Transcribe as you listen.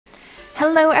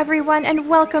Hello everyone and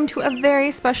welcome to a very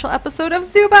special episode of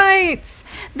Zoo Bites!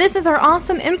 This is our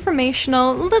awesome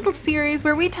informational little series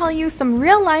where we tell you some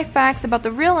real life facts about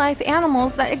the real life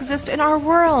animals that exist in our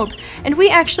world. And we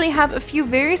actually have a few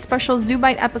very special Zoo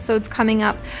Bite episodes coming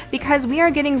up because we are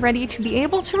getting ready to be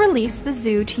able to release the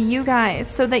zoo to you guys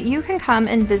so that you can come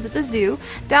and visit the zoo,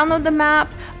 download the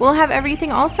map, we'll have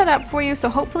everything all set up for you, so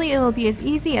hopefully it'll be as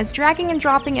easy as dragging and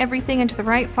dropping everything into the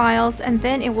right files, and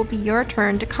then it will be your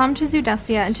turn to come to Zoo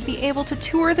and to be able to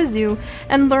tour the zoo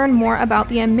and learn more about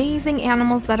the amazing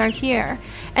animals that are here.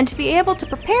 And to be able to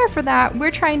prepare for that,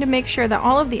 we're trying to make sure that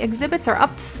all of the exhibits are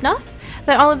up to snuff,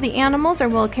 that all of the animals are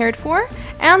well cared for,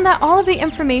 and that all of the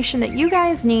information that you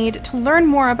guys need to learn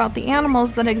more about the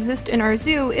animals that exist in our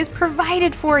zoo is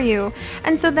provided for you.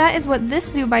 And so that is what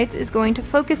this Zoo Bites is going to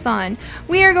focus on.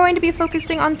 We are going to be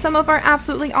focusing on some of our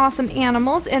absolutely awesome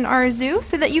animals in our zoo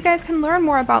so that you guys can learn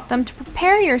more about them to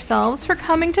prepare yourselves for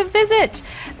coming to visit.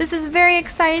 This is very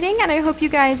exciting and I hope you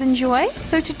guys enjoy.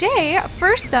 So today,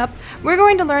 first up, we're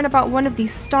going to learn about one of the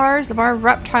stars of our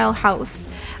reptile house.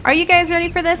 Are you guys ready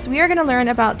for this? We are going to learn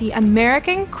about the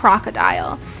American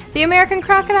crocodile. The American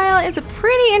crocodile is a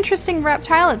pretty interesting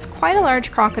reptile. It's quite a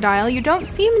large crocodile. You don't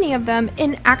see many of them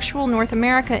in actual North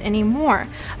America anymore,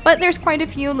 but there's quite a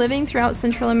few living throughout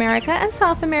Central America and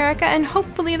South America, and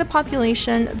hopefully the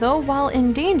population, though while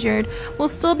endangered, will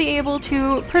still be able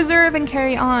to preserve and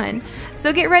carry on.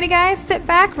 So get ready guys, sit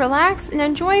back, relax, and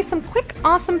enjoy some quick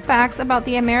awesome facts about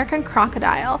the American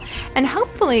crocodile. And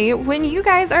hopefully when you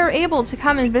guys are able to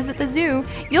come and visit the zoo,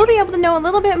 you'll be able to know a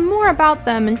little bit more about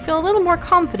them and feel a little more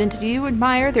confident as you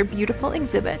admire their beautiful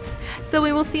exhibits. So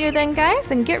we will see you then guys,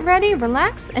 and get ready,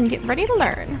 relax, and get ready to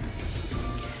learn.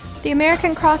 The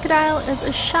American crocodile is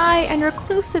a shy and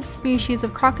reclusive species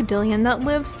of crocodilian that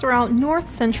lives throughout North,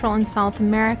 Central, and South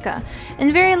America,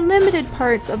 in very limited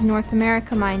parts of North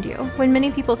America, mind you. When many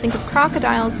people think of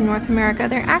crocodiles in North America,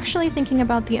 they're actually thinking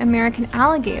about the American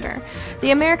alligator.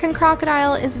 The American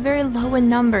crocodile is very low in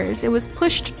numbers. It was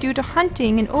pushed due to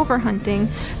hunting and overhunting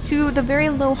to the very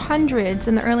low hundreds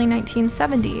in the early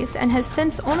 1970s, and has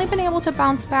since only been able to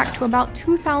bounce back to about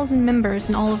 2,000 members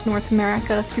in all of North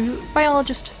America through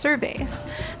biologist surveys.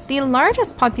 The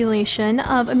largest population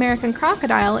of American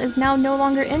crocodile is now no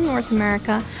longer in North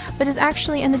America, but is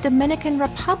actually in the Dominican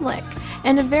Republic,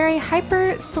 in a very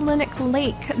hypersalinic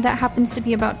lake that happens to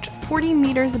be about 40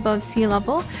 meters above sea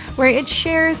level, where it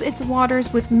shares its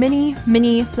waters with many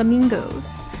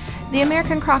flamingos. The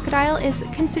American crocodile is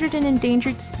considered an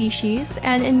endangered species,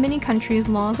 and in many countries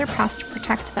laws are passed to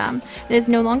protect them. It is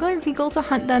no longer legal to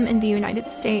hunt them in the United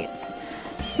States.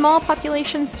 Small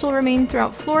populations still remain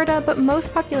throughout Florida, but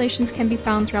most populations can be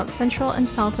found throughout Central and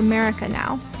South America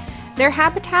now. Their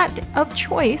habitat of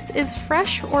choice is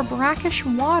fresh or brackish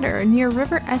water near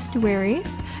river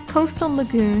estuaries, coastal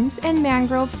lagoons, and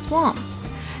mangrove swamps.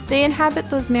 They inhabit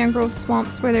those mangrove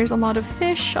swamps where there's a lot of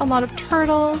fish, a lot of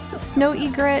turtles, snow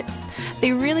egrets.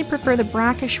 They really prefer the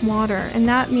brackish water, and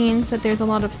that means that there's a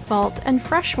lot of salt and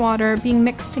fresh water being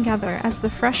mixed together, as the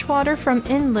fresh water from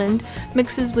inland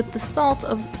mixes with the salt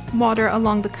of water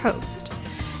along the coast.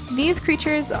 These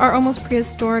creatures are almost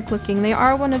prehistoric looking. They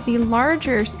are one of the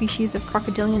larger species of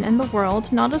crocodilian in the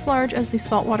world, not as large as the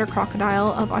saltwater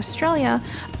crocodile of Australia,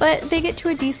 but they get to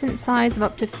a decent size of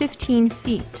up to 15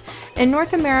 feet. In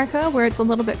North America, where it's a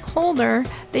little bit colder,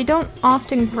 they don't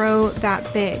often grow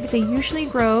that big. They usually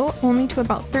grow only to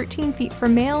about 13 feet for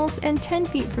males and 10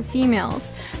 feet for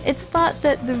females. It's thought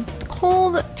that the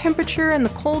cold temperature and the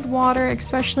cold water,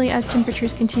 especially as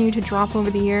temperatures continue to drop over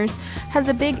the years, has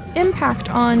a big impact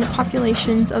on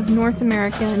populations of North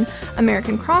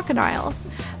American crocodiles,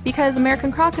 because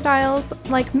American crocodiles,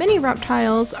 like many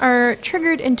reptiles, are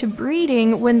triggered into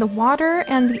breeding when the water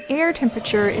and the air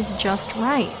temperature is just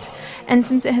right. And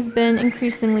since it has been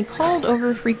increasingly cold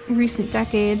over recent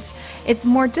decades, it's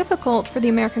more difficult for the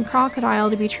American crocodile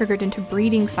to be triggered into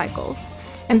breeding cycles.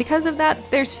 And because of that,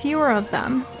 there's fewer of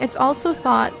them. It's also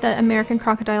thought that American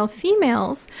crocodile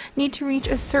females need to reach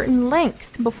a certain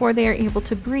length before they are able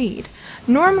to breed.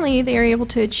 Normally, they are able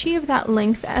to achieve that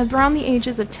length at around the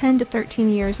ages of 10 to 13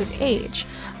 years of age.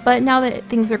 But now that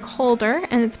things are colder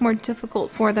and it's more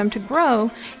difficult for them to grow,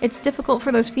 it's difficult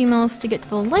for those females to get to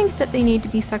the length that they need to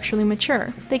be sexually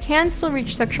mature. They can still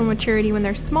reach sexual maturity when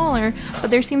they're smaller,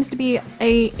 but there seems to be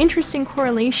an interesting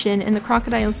correlation in the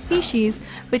crocodile species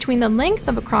between the length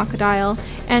of a crocodile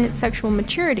and its sexual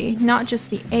maturity, not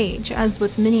just the age, as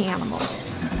with many animals.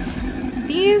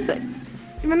 These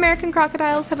American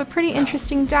crocodiles have a pretty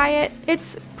interesting diet.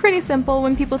 It's pretty simple.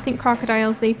 When people think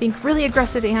crocodiles, they think really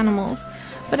aggressive animals.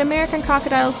 But American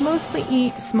crocodiles mostly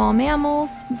eat small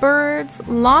mammals, birds,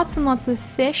 lots and lots of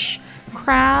fish,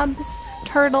 crabs,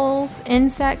 turtles,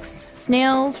 insects,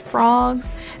 snails,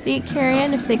 frogs. They eat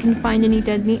carrion if they can find any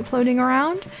dead meat floating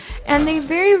around. And they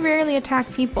very rarely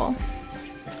attack people.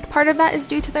 Part of that is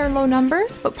due to their low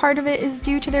numbers, but part of it is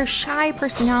due to their shy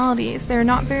personalities. They're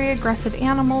not very aggressive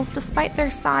animals despite their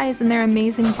size and their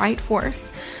amazing bite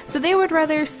force. So they would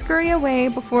rather scurry away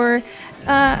before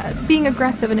being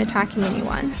aggressive and attacking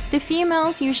anyone. The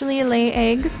females usually lay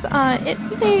eggs.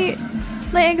 They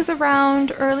lay eggs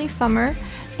around early summer.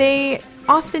 They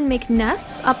often make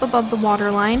nests up above the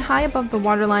waterline, high above the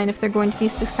waterline if they're going to be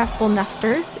successful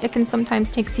nesters. It can sometimes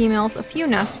take females a few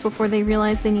nests before they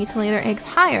realize they need to lay their eggs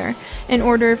higher in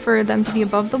order for them to be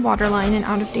above the waterline and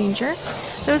out of danger.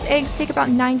 Those eggs take about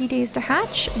 90 days to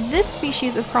hatch. This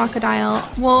species of crocodile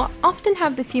will often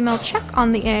have the female check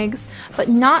on the eggs, but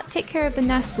not take care of the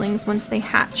nestlings once they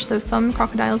hatch, though some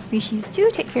crocodile species do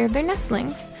take care of their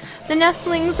nestlings. The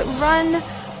nestlings run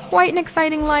quite an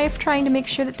exciting life, trying to make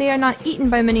sure that they are not eaten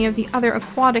by many of the other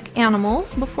aquatic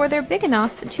animals before they're big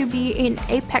enough to be an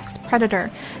apex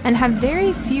predator and have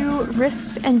very few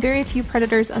risks and very few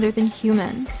predators other than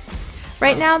humans.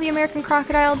 Right now, the American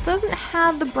crocodile doesn't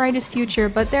have the brightest future,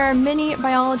 but there are many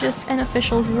biologists and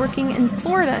officials working in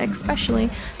Florida especially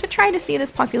to try to see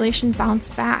this population bounce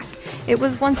back. It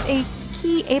was once a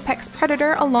key apex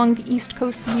predator along the east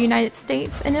coast of the United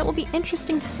States, and it will be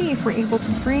interesting to see if we're able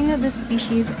to bring this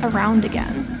species around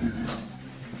again.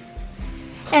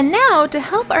 And now, to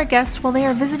help our guests while they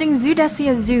are visiting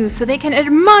Zoodesia Zoo so they can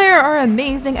admire our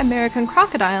amazing American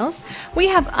crocodiles, we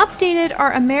have updated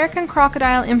our American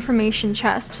crocodile information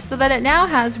chest so that it now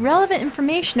has relevant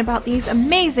information about these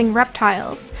amazing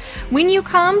reptiles. When you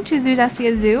come to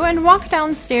Zoodesia Zoo and walk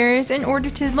downstairs in order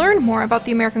to learn more about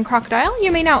the American crocodile,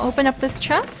 you may now open up this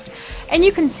chest and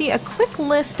you can see a quick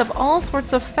list of all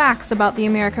sorts of facts about the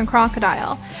American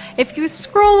crocodile. If you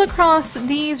scroll across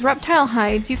these reptile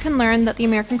hides, you can learn that the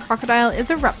American crocodile is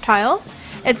a reptile.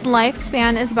 Its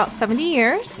lifespan is about 70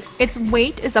 years. Its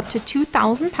weight is up to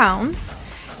 2,000 pounds.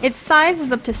 Its size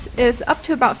is up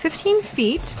to about 15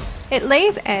 feet. It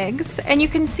lays eggs, and you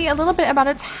can see a little bit about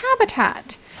its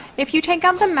habitat. If you take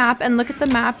out the map and look at the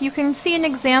map, you can see an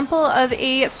example of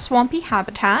a swampy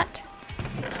habitat.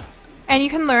 And you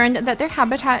can learn that their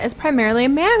habitat is primarily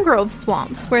mangrove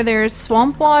swamps, where there's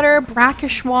swamp water,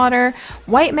 brackish water,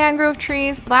 white mangrove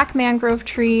trees, black mangrove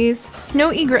trees, snow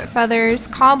egret feathers,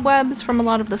 cobwebs from a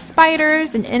lot of the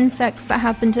spiders and insects that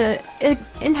happen to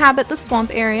inhabit the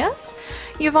swamp areas.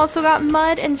 You've also got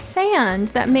mud and sand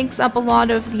that makes up a lot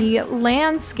of the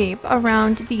landscape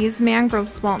around these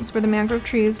mangrove swamps, where the mangrove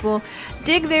trees will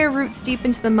dig their roots deep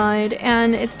into the mud,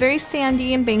 and it's very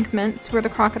sandy embankments where the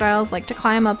crocodiles like to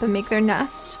climb up and make their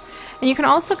nests. And you can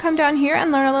also come down here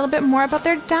and learn a little bit more about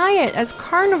their diet as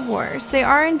carnivores. They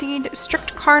are indeed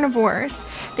strict carnivores.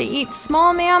 They eat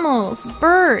small mammals,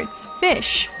 birds,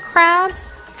 fish, crabs,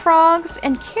 frogs,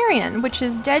 and carrion, which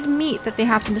is dead meat that they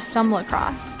happen to stumble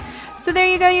across. So there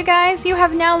you go, you guys. You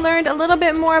have now learned a little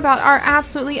bit more about our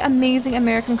absolutely amazing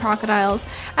American crocodiles.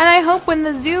 And I hope when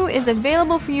the zoo is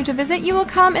available for you to visit, you will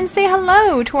come and say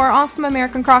hello to our awesome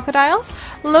American crocodiles,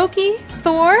 Loki,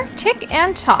 Thor, Tick,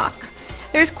 and Talk.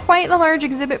 There's quite a large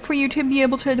exhibit for you to be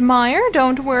able to admire.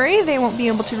 Don't worry, they won't be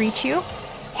able to reach you.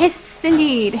 Hiss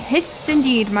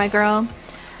indeed, my girl.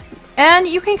 And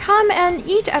you can come and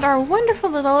eat at our wonderful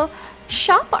little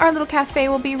shop. Our little cafe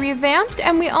will be revamped,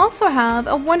 and we also have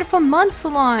a wonderful mud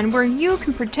salon where you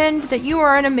can pretend that you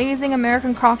are an amazing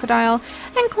American crocodile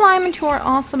and climb into our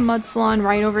awesome mud salon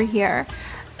right over here.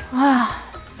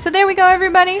 So there we go,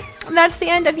 everybody. That's the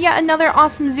end of yet another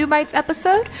awesome Zoo Bites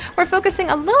episode. We're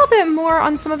focusing a little bit more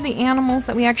on some of the animals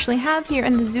that we actually have here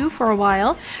in the zoo for a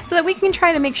while, so that we can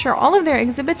try to make sure all of their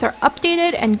exhibits are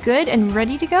updated and good and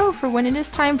ready to go for when it is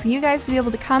time for you guys to be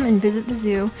able to come and visit the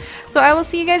zoo. So I will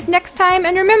see you guys next time,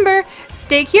 and remember,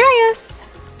 stay curious!